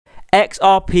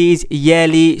XRP's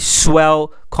yearly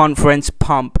Swell conference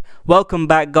pump. Welcome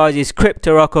back, guys. It's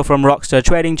cryptorocko from Rockstar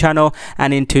Trading Channel,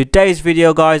 and in today's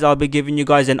video, guys, I'll be giving you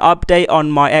guys an update on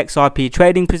my XRP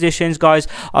trading positions. Guys,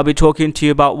 I'll be talking to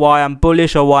you about why I'm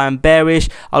bullish or why I'm bearish.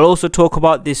 I'll also talk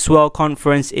about this Swell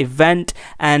conference event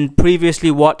and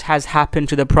previously what has happened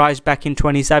to the price back in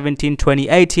 2017,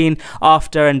 2018,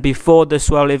 after and before the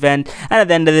Swell event. And at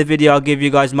the end of the video, I'll give you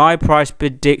guys my price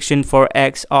prediction for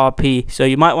XRP, so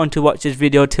you might want to watch this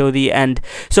video till the end.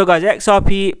 So guys,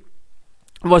 XRP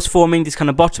was forming this kind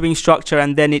of bottoming structure,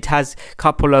 and then it has a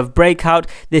couple of breakout.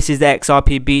 This is the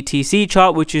XRP BTC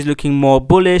chart, which is looking more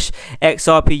bullish.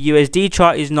 XRP USD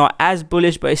chart is not as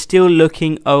bullish, but it's still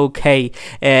looking okay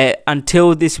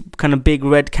until this kind of big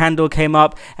red candle came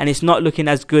up, and it's not looking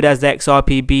as good as the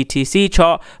XRP BTC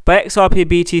chart, but XRP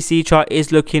BTC chart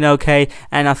is looking okay,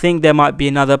 and I think there might be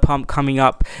another pump coming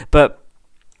up. But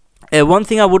one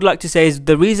thing I would like to say is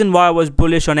the reason why I was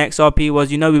bullish on XRP was,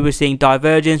 you know, we were seeing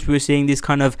divergence, we were seeing this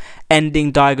kind of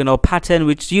ending diagonal pattern,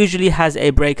 which usually has a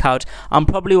breakout. I'm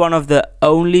probably one of the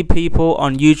only people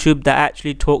on YouTube that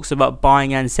actually talks about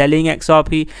buying and selling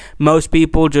XRP. Most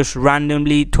people just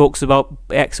randomly talks about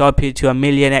XRP to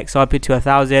 1,000,000, XRP to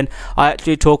 1,000. I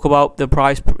actually talk about the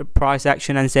price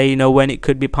action and say, you know, when it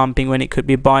could be pumping, when it could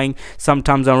be buying.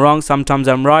 Sometimes I'm wrong, sometimes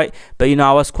I'm right, but you know,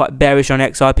 I was quite bearish on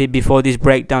XRP before these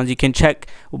breakdowns. You can check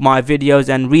my videos,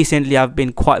 and recently I've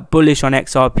been quite bullish on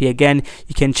XRP again.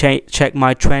 You can check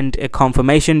my trend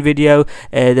confirmation video,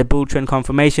 the bull trend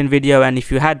confirmation video, and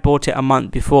if you had bought it a month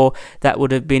before, that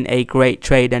would have been a great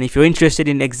trade. And if you're interested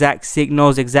in exact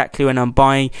signals, exactly when I'm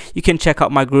buying, you can check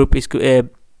out my group.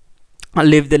 I'll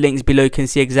leave the links below. You can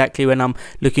see exactly when I'm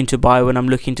looking to buy, when I'm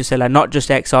looking to sell, and not just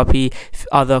XRP,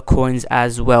 other coins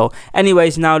as well.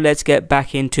 Anyways, now let's get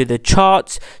back into the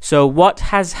charts. So what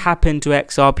has happened to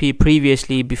XRP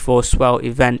previously before Swell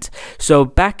event? So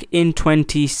back in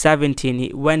 2017,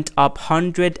 it went up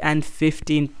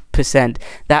 115%.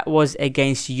 That was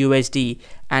against USD.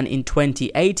 And in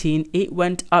 2018, it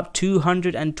went up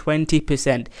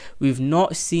 220%. We've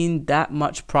not seen that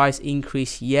much price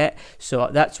increase yet, so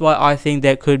that's why I think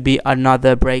there could be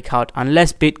another breakout.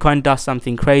 Unless Bitcoin does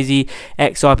something crazy,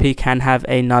 XRP can have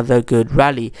another good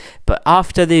rally. But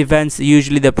after the events,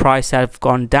 usually the price have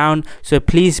gone down, so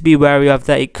please be wary of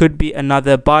that. It could be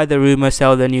another buy the rumor,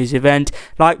 sell the news event,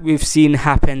 like we've seen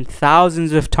happen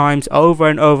thousands of times over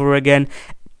and over again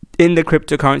in the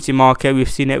cryptocurrency market.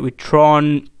 We've seen it with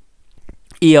Tron,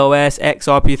 EOS,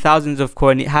 XRP, thousands of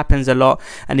coins. It happens a lot,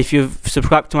 and if you've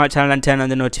subscribed to my channel and turned on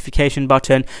the notification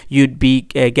button, you'd be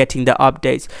getting the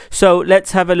updates. So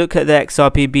let's have a look at the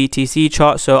XRP BTC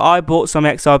chart. So I bought some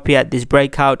XRP at this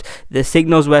breakout. The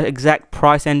signals were exact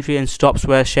price entry and stops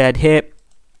were shared here.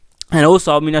 And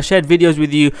also, I mean, I shared videos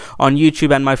with you on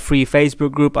YouTube and my free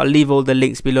Facebook group. I'll leave all the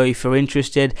links below if you're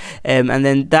interested. And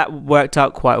then that worked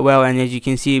out quite well. And as you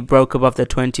can see, it broke above the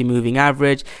 20 moving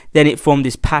average. Then it formed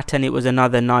this pattern. It was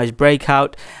another nice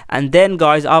breakout. And then,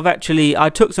 guys, I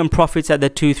took some profits at the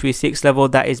 236 level.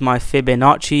 That is my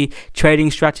Fibonacci trading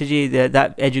strategy.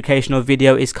 That educational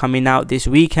video is coming out this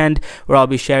weekend, where I'll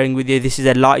be sharing with you. This is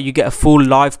you get a full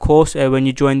live course when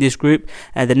you join this group.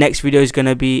 And the next video is going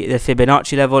to be the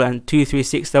Fibonacci level, and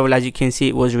 236 level. As you can see,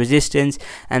 it was resistance,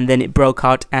 and then it broke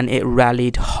out and it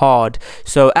rallied hard.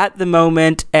 So at the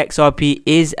moment, XRP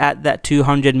is at that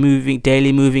 200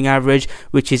 daily moving average,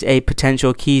 which is a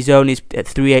potential key zone. It's at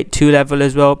 382 level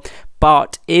as well.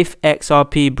 But if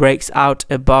XRP breaks out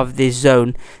above this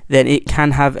zone, then it can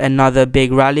have another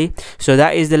big rally. So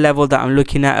that is the level that I'm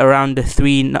looking at, around the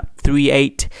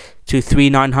 338 to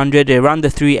 3900, around the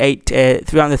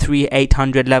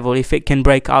 3800 level. If it can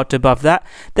break out above that,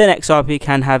 then XRP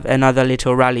can have another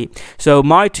little rally. So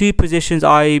my two positions,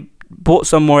 I bought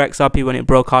some more XRP when it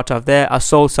broke out of there. I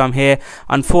sold some here.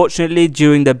 Unfortunately,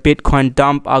 during the Bitcoin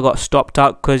dump, I got stopped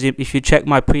out, because if you check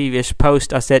my previous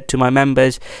post, I said to my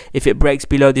members, if it breaks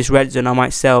below this red zone, I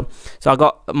might sell. So I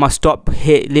got my stop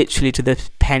hit literally to the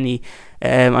penny,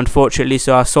 unfortunately.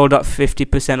 So I sold up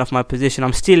 50% of my position.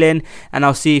 I'm still in, and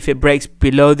I'll see if it breaks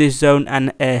below this zone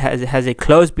and has a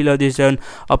close below this zone.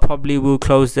 I probably will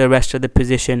close the rest of the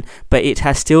position, but it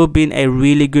has still been a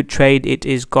really good trade. It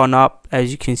is gone up,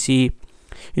 as you can see,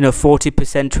 you know,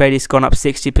 40% trade. It's gone up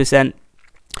 60%.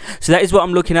 So that is what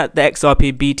I'm looking at, the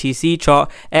XRP BTC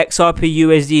chart. XRP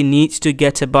USD needs to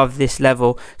get above this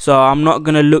level, so I'm not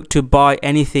going to look to buy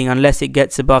anything unless it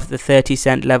gets above the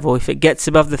 30-cent level. If it gets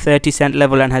above the 30-cent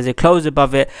level and has a close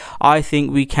above it, I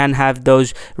think we can have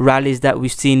those rallies that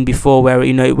we've seen before where,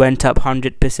 you know, it went up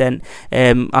 100%.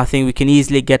 I think we can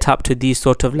easily get up to these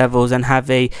sort of levels and have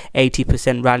a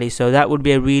 80% rally. So that would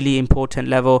be a really important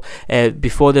level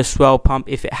before the swell pump,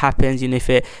 if it happens. You know, if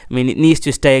it, I mean, it needs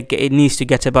to stay, it needs to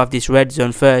get above this red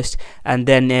zone first, and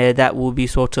then that will be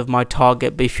sort of my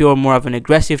target. But if you're more of an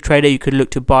aggressive trader, you could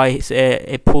look to buy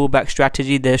a pullback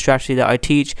strategy, the strategy that I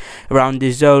teach around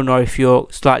this zone. Or if you're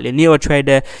slightly newer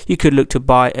trader, you could look to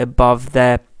buy above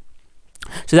there.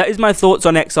 So that is my thoughts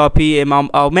on XRP.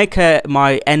 I'll make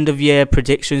my end of year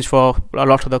predictions for a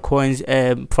lot of the coins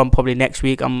from probably next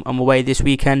week. I'm away this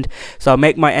weekend, so I'll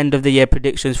make my end of the year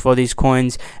predictions for these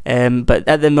coins. But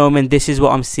at the moment, this is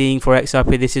what I'm seeing for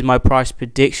XRP. This is my price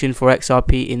prediction for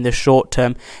XRP in the short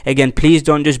term. Again, please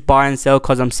don't just buy and sell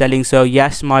because I'm selling. So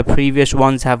yes, my previous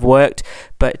ones have worked,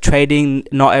 but trading,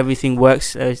 not everything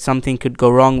works. Something could go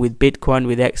wrong with Bitcoin,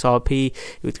 with XRP,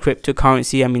 with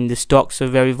cryptocurrency. I mean, the stocks are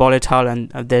very volatile, and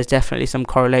there's definitely some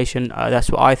correlation. That's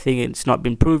what I think. It's not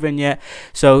been proven yet.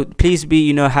 So please be,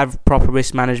 you know, have proper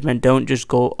risk management. Don't just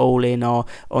go all in or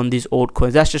on these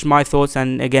altcoins. That's just my thoughts.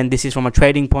 And again, this is from a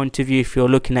trading point of view. If you're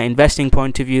looking at investing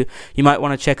point of view, you might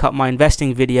want to check out my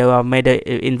investing video. I've made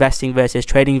a investing versus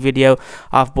trading video.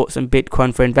 I've bought some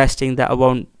Bitcoin for investing that I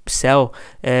won't sell.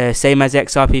 Same as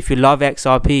XRP. If you love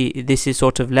XRP, this is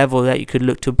sort of level that you could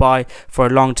look to buy for a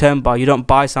long-term buy. You don't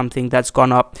buy something that's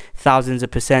gone up thousands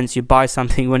of percents. You buy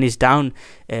something when it's down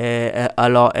a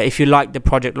lot. If you like the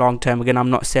project long-term, again, I'm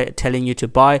not telling you to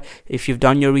buy. If you've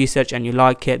done your research and you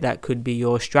like it, that could be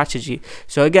your strategy.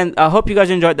 So again, I hope you guys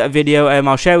enjoyed that video.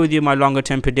 I'll share with you my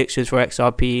longer-term predictions for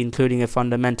XRP, including a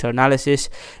fundamental analysis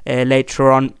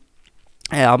later on.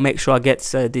 I'll make sure I get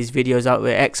these videos out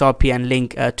with XRP and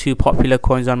Link, two popular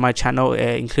coins on my channel,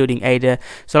 including ADA.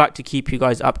 So I like to keep you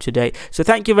guys up to date. So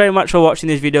thank you very much for watching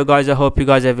this video, guys. I hope you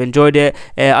guys have enjoyed it.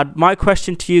 My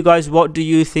question to you guys, what do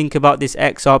you think about this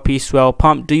XRP swell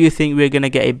pump? Do you think we're going to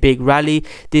get a big rally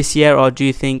this year, or do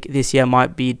you think this year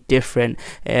might be different?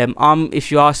 If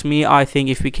you ask me, I think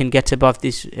if we can get above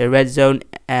this red zone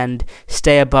and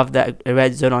stay above that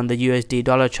red zone on the USD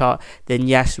dollar chart, then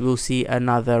yes, we'll see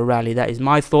another rally. That is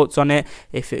my thoughts on it.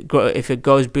 If it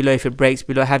goes below, if it breaks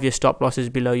below, have your stop losses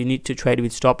below. You need to trade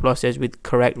with stop losses with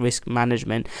correct risk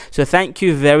management. So thank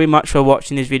you very much for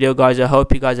watching this video, guys. I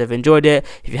hope you guys have enjoyed it.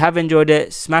 If you have enjoyed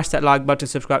it, smash that like button,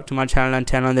 subscribe to my channel, and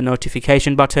turn on the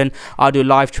notification button. I'll do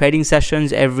live trading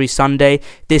sessions every Sunday.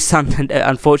 This Sunday,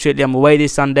 unfortunately, I'm away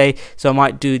this Sunday, so I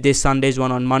might do this Sunday's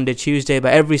one on Monday, Tuesday,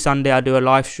 but every Sunday I do a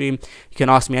live stream. You can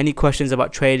ask me any questions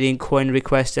about trading, coin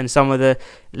requests, and some of the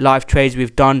live trades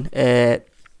we've done.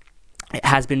 It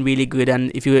has been really good.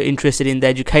 And if you're interested in the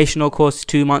educational course,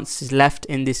 2 months is left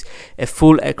in this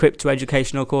full crypto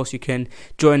educational course, you can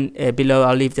join below.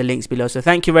 I'll leave the links below. So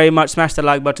thank you very much. Smash the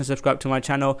like button, subscribe to my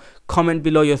channel, comment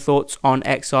below your thoughts on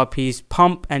XRP's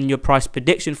pump and your price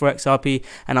prediction for XRP,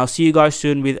 and I'll see you guys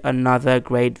soon with another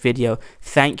great video.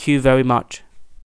 Thank you very much.